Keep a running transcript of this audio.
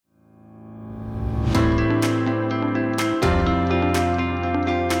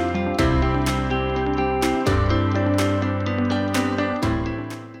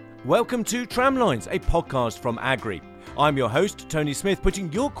Welcome to Tramlines, a podcast from Agri. I'm your host, Tony Smith,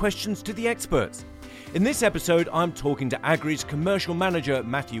 putting your questions to the experts. In this episode, I'm talking to Agri's commercial manager,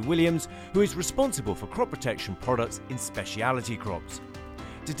 Matthew Williams, who is responsible for crop protection products in specialty crops.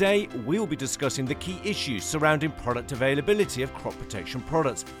 Today, we'll be discussing the key issues surrounding product availability of crop protection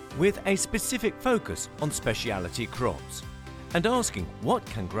products, with a specific focus on specialty crops, and asking what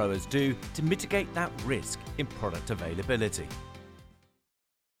can growers do to mitigate that risk in product availability.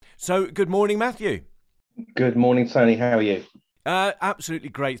 So, good morning, Matthew. Good morning, Tony. How are you? Absolutely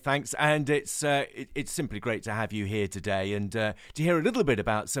great, thanks. And it's simply great to have you here today and to hear a little bit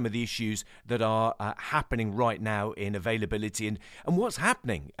about some of the issues that are happening right now in availability and what's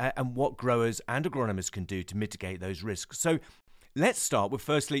happening and what growers and agronomists can do to mitigate those risks. So let's start with,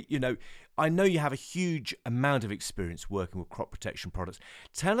 firstly, I know you have a huge amount of experience working with crop protection products.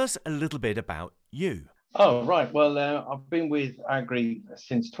 Tell us a little bit about you. Oh, right. Well, I've been with Agri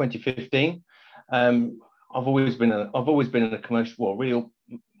since 2015. I've always been in a commercial,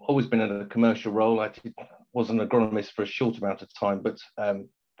 always been in a commercial role. I was an agronomist for a short amount of time, but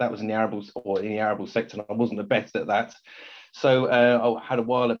that was in the arable sector, and I wasn't the best at that. So I had a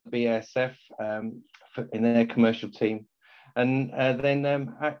while at BASF in their commercial team, and then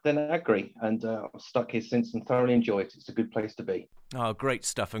Agri, and I've stuck here since and thoroughly enjoy it. It's a good place to be. Oh, great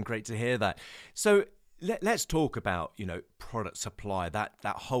stuff, and great to hear that. So let's talk about, product supply, that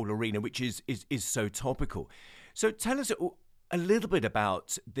whole arena, which is so topical. So tell us a little bit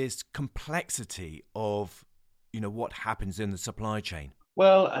about this complexity of, what happens in the supply chain.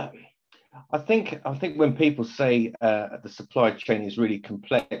 Well, I think when people say the supply chain is really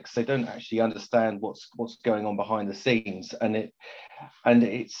complex, they don't actually understand what's going on behind the scenes, and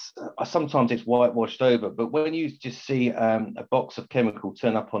it's sometimes it's whitewashed over. But when you just see a box of chemical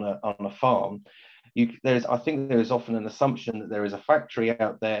turn up on a farm, I think there is often an assumption that there is a factory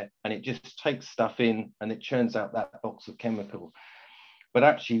out there and it just takes stuff in and it churns out that box of chemical. But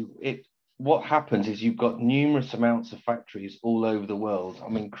actually, what happens is you've got numerous amounts of factories all over the world. I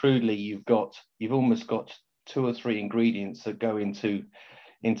mean, crudely, you've almost got 2 or 3 ingredients that go into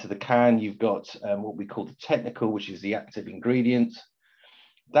the can. You've got what we call the technical, which is the active ingredient.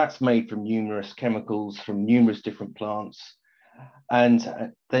 That's made from numerous chemicals from numerous different plants.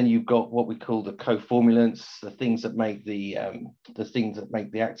 And then you've got what we call the co-formulants, the things that make the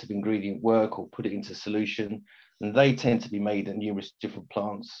active ingredient work or put it into solution, and they tend to be made at numerous different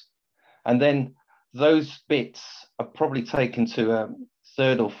plants. And then those bits are probably taken to a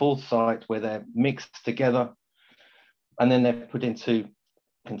 3rd or 4th site where they're mixed together, and then they're put into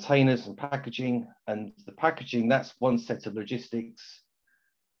containers and packaging. And the packaging, that's one set of logistics,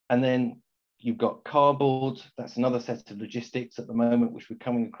 and then you've got cardboard, that's another set of logistics at the moment, which we're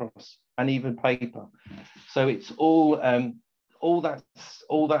coming across, and even paper. So it's all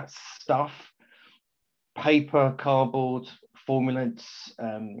that stuff, paper, cardboard, formulants,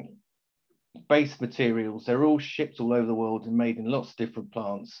 base materials, they're all shipped all over the world and made in lots of different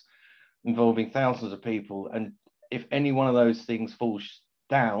plants, involving thousands of people. And if any one of those things falls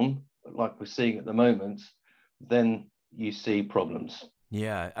down, like we're seeing at the moment, then you see problems.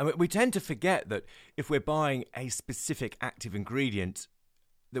 Yeah, I mean, we tend to forget that if we're buying a specific active ingredient,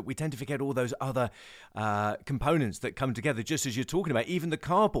 that we tend to forget all those other components that come together, just as you're talking about, even the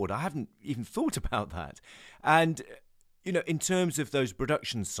cardboard. I haven't even thought about that. And, in terms of those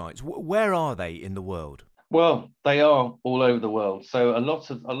production sites, where are they in the world? Well, they are all over the world. So a lot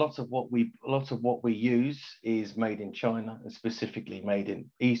of what we use is made in China, and specifically made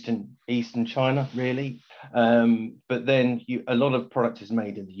in Eastern China, really. But then a lot of product is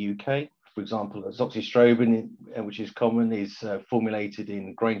made in the UK. For example, azoxystrobin, which is common, is formulated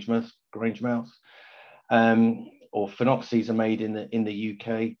in Grangemouth, or phenoxys are made in the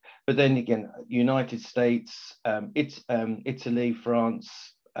UK. But then again, United States, Italy, France.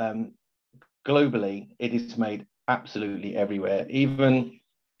 Globally, it is made absolutely everywhere.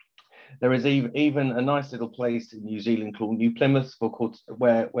 There is even a nice little place in New Zealand called New Plymouth,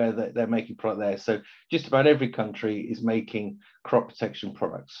 where they're making product there. So just about every country is making crop protection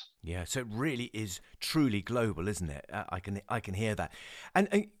products. Yeah, so it really is truly global, isn't it? I can hear that.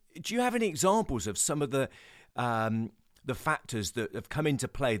 And do you have any examples of some of the factors that have come into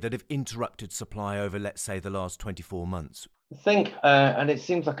play that have interrupted supply over, let's say, the last 24 months? I think, and it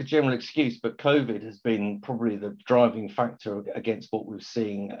seems like a general excuse, but COVID has been probably the driving factor against what we're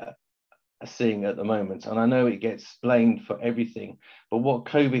seeing at the moment. And I know it gets blamed for everything, but what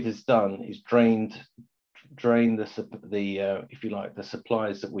COVID has done is drained the if you like, the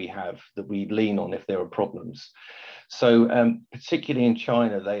supplies that we have, that we lean on if there are problems. So particularly in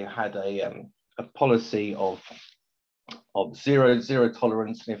China, they had a policy of of zero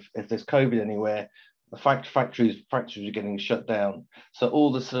tolerance. If there's COVID anywhere, the factories are getting shut down. So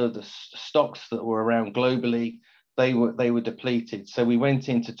all the sort of the stocks that were around globally, they were depleted. So we went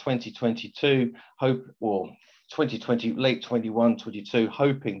into 2022 late 21, 22,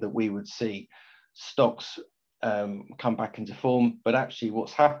 hoping that we would see stocks come back into form. But actually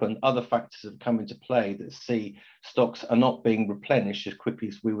what's happened, other factors have come into play that see stocks are not being replenished as quickly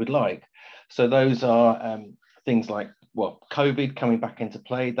as we would like. So those are things like, well, COVID coming back into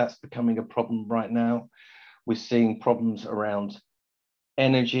play. That's becoming a problem right now. We're seeing problems around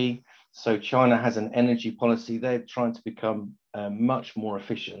energy. So China has an energy policy. They're trying to become much more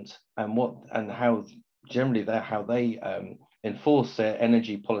efficient, and how they enforce their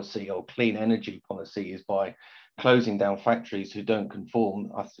energy policy or clean energy policy is by closing down factories who don't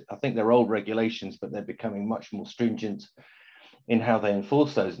conform. I think they're old regulations, but they're becoming much more stringent in how they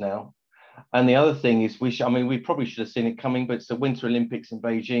enforce those now. And the other thing is, we probably should have seen it coming, but it's the Winter Olympics in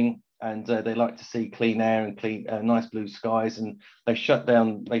Beijing, and they like to see clean air and clean, nice blue skies, and they shut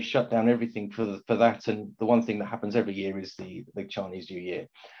down everything for that. And the one thing that happens every year is the Chinese New Year,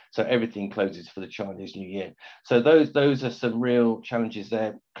 so everything closes for the Chinese New Year. So those are some real challenges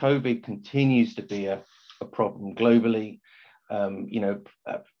there. COVID continues to be a problem globally.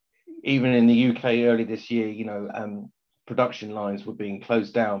 Even in the UK early this year, production lines were being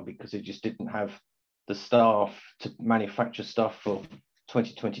closed down because it just didn't have the staff to manufacture stuff for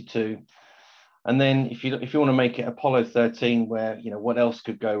 2022. And then if you want to make it Apollo 13, where what else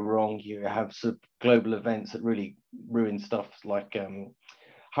could go wrong, you have sort of global events that really ruin stuff like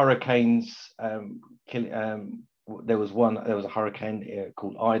hurricanes. There was a hurricane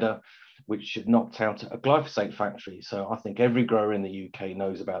called Ida, which knocked out a glyphosate factory. So I think every grower in the UK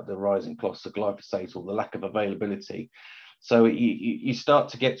knows about the rising costs of glyphosate or the lack of availability. So you start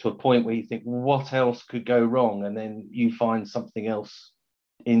to get to a point where you think, what else could go wrong? And then you find something else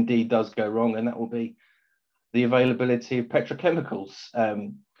indeed does go wrong, and that will be the availability of petrochemicals.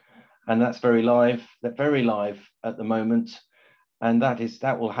 And that's very live at the moment. And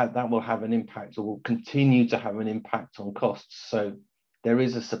that will have an impact, or will continue to have an impact on costs. So there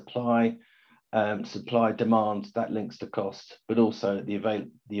is a supply demand that links to cost, but also the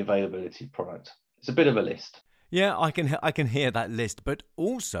availability of product. It's a bit of a list. Yeah, I can hear that list, but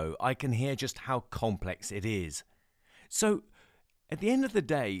also I can hear just how complex it is. So at the end of the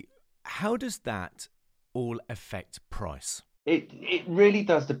day, how does that all affect price? It really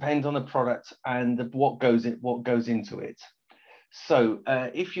does depend on the product and what goes into it. So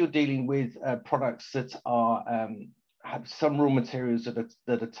if you're dealing with products that are have some raw materials that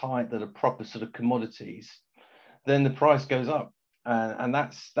are tight, that are proper sort of commodities, then the price goes up, and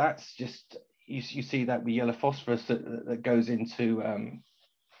that's just you see that with yellow phosphorus that goes into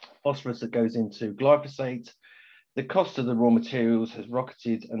glyphosate. The cost of the raw materials has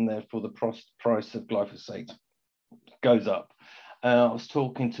rocketed, and therefore the price of glyphosate goes up. I was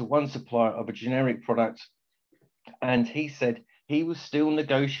talking to one supplier of a generic product, and he said he was still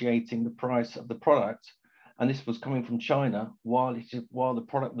negotiating the price of the product, and this was coming from China while the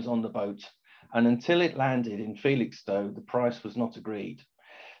product was on the boat, and until it landed in Felixstowe, the price was not agreed.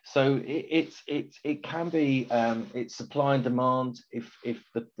 So it can be it's supply and demand. If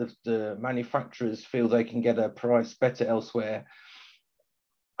the manufacturers feel they can get a price better elsewhere,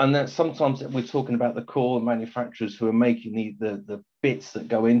 and then sometimes we're talking about the core manufacturers who are making the bits that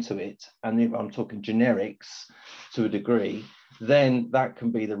go into it, and if I'm talking generics to a degree, then that can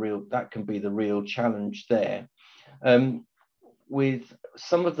be the real challenge there. With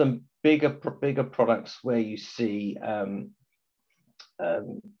some of the bigger products where you see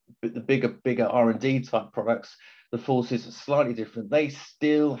the bigger R&D type products, the forces are slightly different. They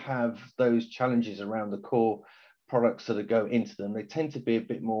still have those challenges around the core products that go into them. They tend to be a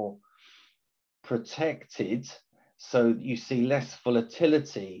bit more protected, so you see less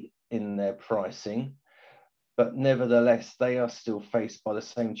volatility in their pricing, but nevertheless they are still faced by the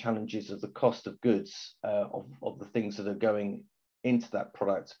same challenges of the cost of goods of the things that are going into that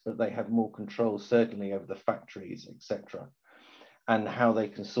product, but they have more control certainly over the factories, etc., and how they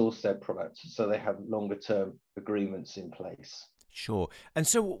can source their products, so they have longer term agreements in place. Sure. And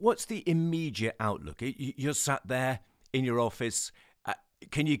so what's the immediate outlook? You're sat there in your office.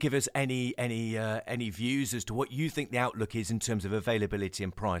 Can you give us any views as to what you think the outlook is in terms of availability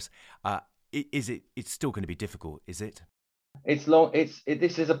and price? It's still going to be difficult, is it? It's long. This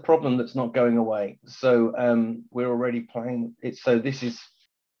is a problem that's not going away. So we're already planning it. So this is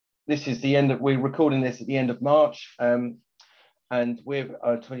the end of. We're recording this at the end of March. And we're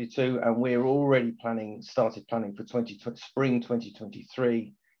 22, and we're already started planning for spring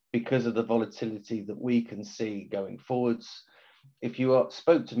 2023 because of the volatility that we can see going forwards. If you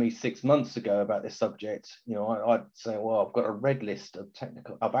spoke to me 6 months ago about this subject, I'd say, well, I've got a red list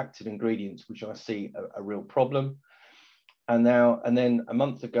of active ingredients, which I see a real problem. And then a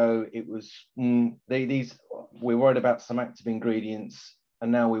month ago, it was we're worried about some active ingredients,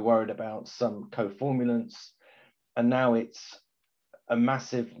 and now we're worried about some co-formulants, and now it's a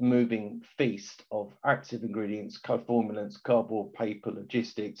massive moving feast of active ingredients, co-formulants, cardboard, paper,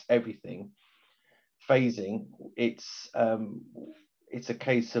 logistics, everything. Phasing, it's a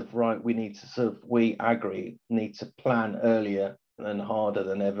case of, right, we need to we Agri need to plan earlier and harder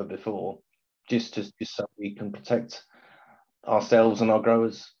than ever before, just so we can protect ourselves and our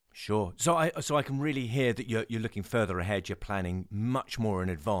growers. Sure. So I can really hear that you're looking further ahead, you're planning much more in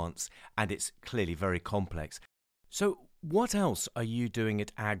advance, and it's clearly very complex. So what else are you doing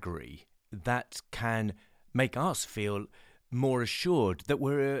at Agri that can make us feel more assured that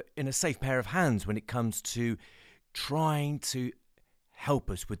we're in a safe pair of hands when it comes to trying to help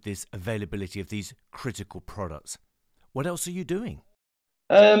us with this availability of these critical products? What else are you doing?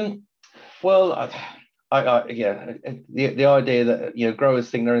 Well, the idea that growers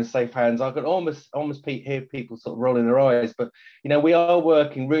think they're in safe hands, I could almost hear people sort of rolling their eyes, but we are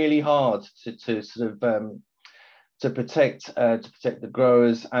working really hard to sort of to protect the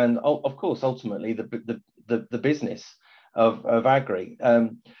growers and of course ultimately the business of Agri.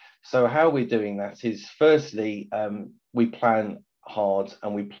 So how we're doing that is, firstly, we plan hard,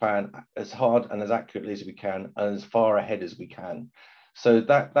 and we plan as hard and as accurately as we can and as far ahead as we can. So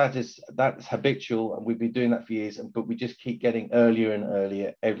that's habitual, and we've been doing that for years, but we just keep getting earlier and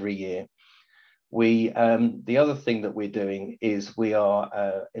earlier every year. The other thing that we're doing is we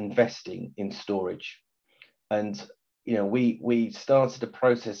are investing in storage, and we started a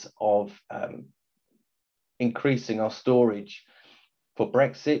process of increasing our storage for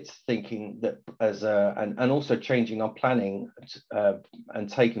Brexit, thinking that and also changing our planning and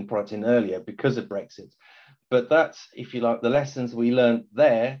taking product in earlier because of Brexit. But that's, if you like, the lessons we learned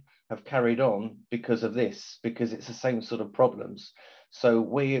there have carried on because of this, because it's the same sort of problems. So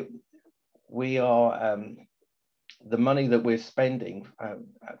we are the money that we're spending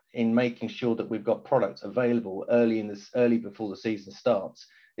in making sure that we've got products available early before the season starts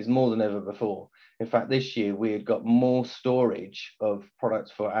is more than ever before. In fact, this year we had got more storage of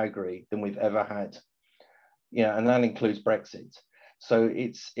products for Agri than we've ever had. And that includes Brexit. So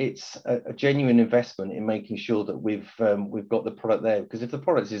it's a genuine investment in making sure that we've got the product there, because if the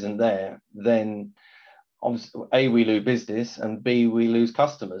product isn't there, then obviously A, we lose business, and B, we lose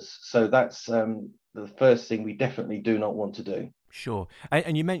customers. So that's the first thing we definitely do not want to do. Sure.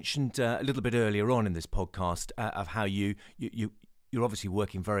 And you mentioned a little bit earlier on in this podcast of how you're obviously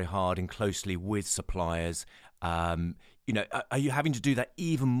working very hard and closely with suppliers. Are you having to do that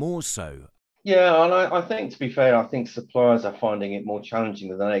even more so? Yeah, and I think, to be fair, I think suppliers are finding it more challenging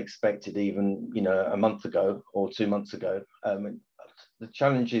than they expected even, a month ago or 2 months ago. The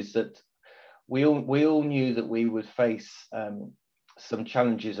challenge is that we all knew that we would face some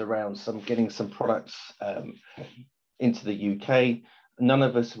challenges around getting some products into the UK. None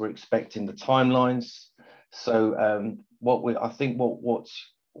of us were expecting the timelines. So what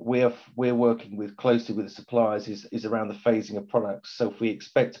we're working with closely with the suppliers is around the phasing of products. So if we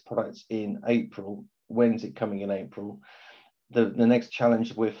expect products in April, when's it coming in April? The next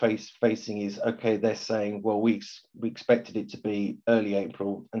challenge we're facing is, okay, they're saying, well, we expected it to be early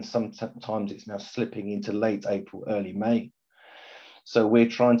April, and sometimes it's now slipping into late April, early May. So we're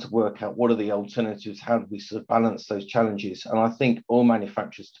trying to work out what are the alternatives, how do we sort of balance those challenges? And I think all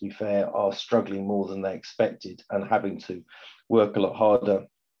manufacturers, to be fair, are struggling more than they expected and having to work a lot harder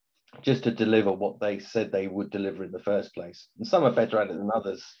just to deliver what they said they would deliver in the first place. And some are better at it than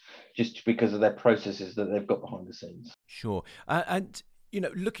others, just because of their processes that they've got behind the scenes. Sure. And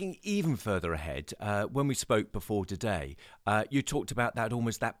looking even further ahead, when we spoke before today, you talked about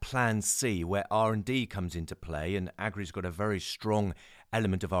that plan C, where R&D comes into play, and Agri's got a very strong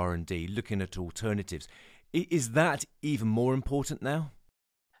element of R&D, looking at alternatives. Is that even more important now?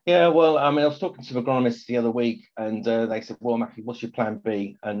 Yeah, well, I was talking to agronomists the other week, and they said, well, Matthew, what's your plan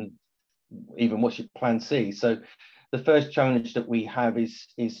B? And even what's your plan C? So the first challenge that we have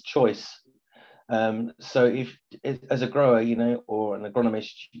is choice. So if as a grower, or an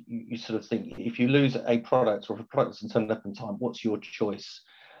agronomist, you sort of think, if you lose a product, or if a product doesn't turn up in time, what's your choice?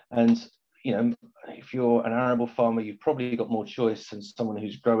 And if you're an arable farmer, you've probably got more choice than someone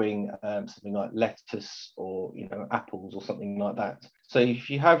who's growing something like lettuce or apples or something like that. So if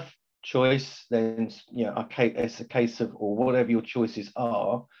you have choice, then it's a case of, or whatever your choices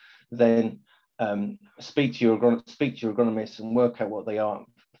are, then speak to your agronomist and work out what they are.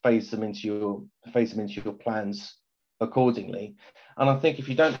 phase them into your plans accordingly. And I think if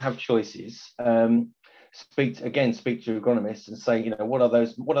you don't have choices, speak to your agronomist and say, what are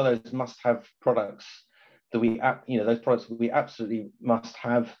those must-have products that those products we absolutely must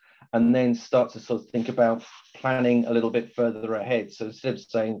have, and then start to sort of think about planning a little bit further ahead. So instead of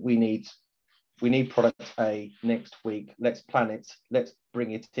saying we need product A next week, let's plan it, let's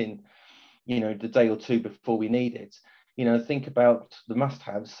bring it in, the day or two before we need it. Think about the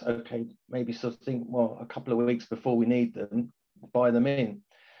must-haves. Okay, maybe sort of think, well, a couple of weeks before we need them, buy them in,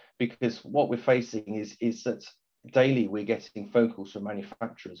 because what we're facing is that daily we're getting phone calls from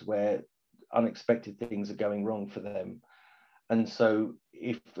manufacturers where unexpected things are going wrong for them. And so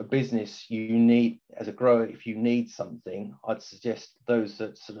if a business as a grower, if you need something, I'd suggest those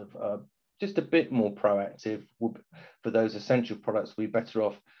that sort of are just a bit more proactive for those essential products, we're better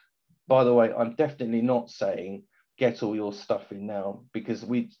off. By the way, I'm definitely not saying get all your stuff in now, because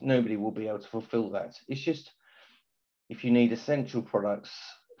nobody will be able to fulfill that. It's just, if you need essential products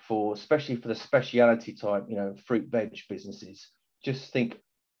especially for the speciality type, fruit, veg businesses, just think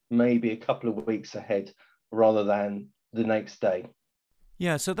maybe a couple of weeks ahead rather than the next day.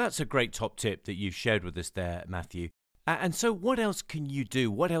 Yeah, so that's a great top tip that you've shared with us there, Matthew. And so what else can you do?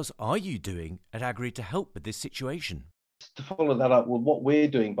 What else are you doing at Agrii to help with this situation? To follow that up, well, what we're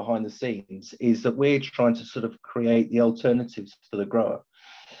doing behind the scenes is that we're trying to sort of create the alternatives for the grower.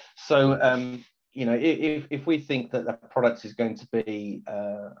 So, if we think that the product is going to be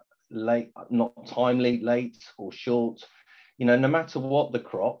late, not timely, late or short, no matter what the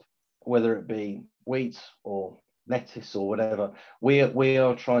crop, whether it be wheat or lettuce or whatever, we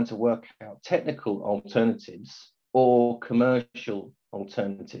are trying to work out technical alternatives or commercial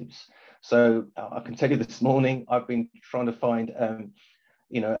alternatives. So I can tell you this morning, I've been trying to find, a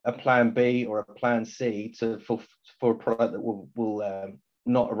plan B or a plan C for a product that will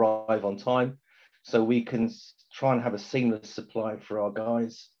not arrive on time. So we can try and have a seamless supply for our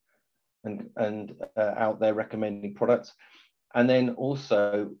guys and out there recommending products. And then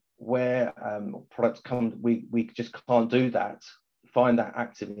also where products come, we just can't do that. Find that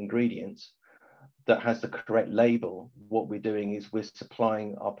active ingredient that has the correct label. What we're doing is we're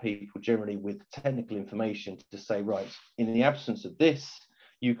supplying our people generally with technical information to say, right, in the absence of this,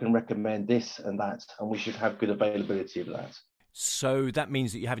 you can recommend this and that, and we should have good availability of that. So that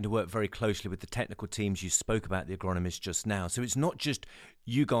means that you're having to work very closely with the technical teams. You spoke about the agronomists just now. So it's not just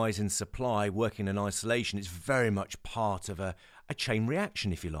you guys in supply working in isolation. It's very much part of a chain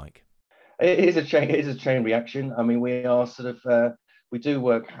reaction, if you like. It is a chain reaction. I mean, we are sort of, we do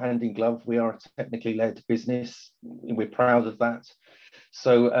work hand in glove. We are a technically led business. We're proud of that.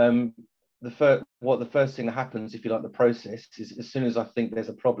 So the first thing that happens, if you like, the process is as soon as I think there's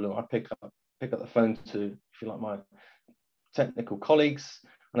a problem, I pick up the phone to, if you like, my technical colleagues,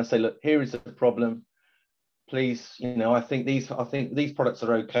 and I say, look, here is the problem. Please, I think these products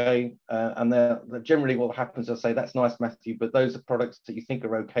are okay, and they're generally what happens. I say, that's nice, Matthew, but those are products that you think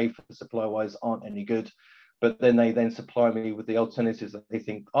are okay for the supply wise aren't any good. But then they supply me with the alternatives that they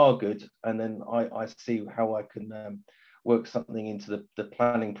think are good, and then I see how I can work something into the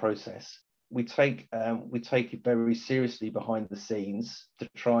planning process. We take it very seriously behind the scenes to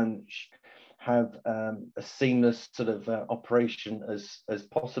try and have a seamless sort of operation as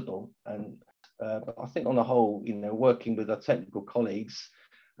possible. And but I think on the whole, working with our technical colleagues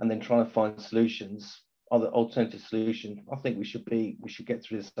and then trying to find solutions, other alternative solutions, I think we should get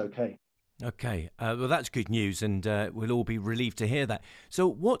through this okay. Okay, well, that's good news, and we'll all be relieved to hear that. So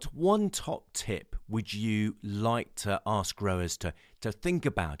what one top tip would you like to ask growers to think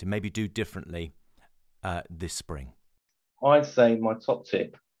about and maybe do differently this spring? I'd say my top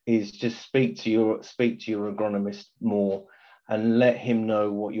tip is just speak to your agronomist more and let him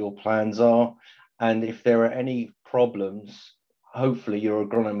know what your plans are. And if there are any problems, hopefully your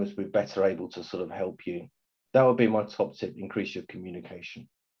agronomist will be better able to sort of help you. That would be my top tip, increase your communication.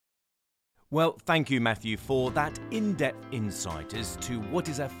 Well, thank you, Matthew, for that in-depth insight as to what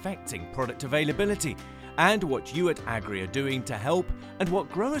is affecting product availability and what you at Agrii are doing to help and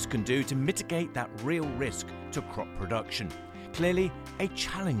what growers can do to mitigate that real risk to crop production. Clearly, a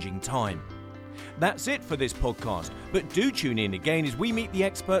challenging time. That's it for this podcast, but do tune in again as we meet the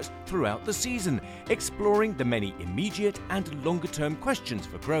experts throughout the season, exploring the many immediate and longer-term questions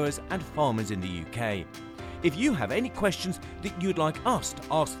for growers and farmers in the UK. If you have any questions that you'd like us to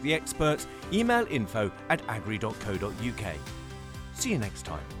ask the experts, email info@agrii.co.uk. See you next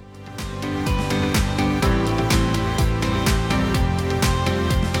time.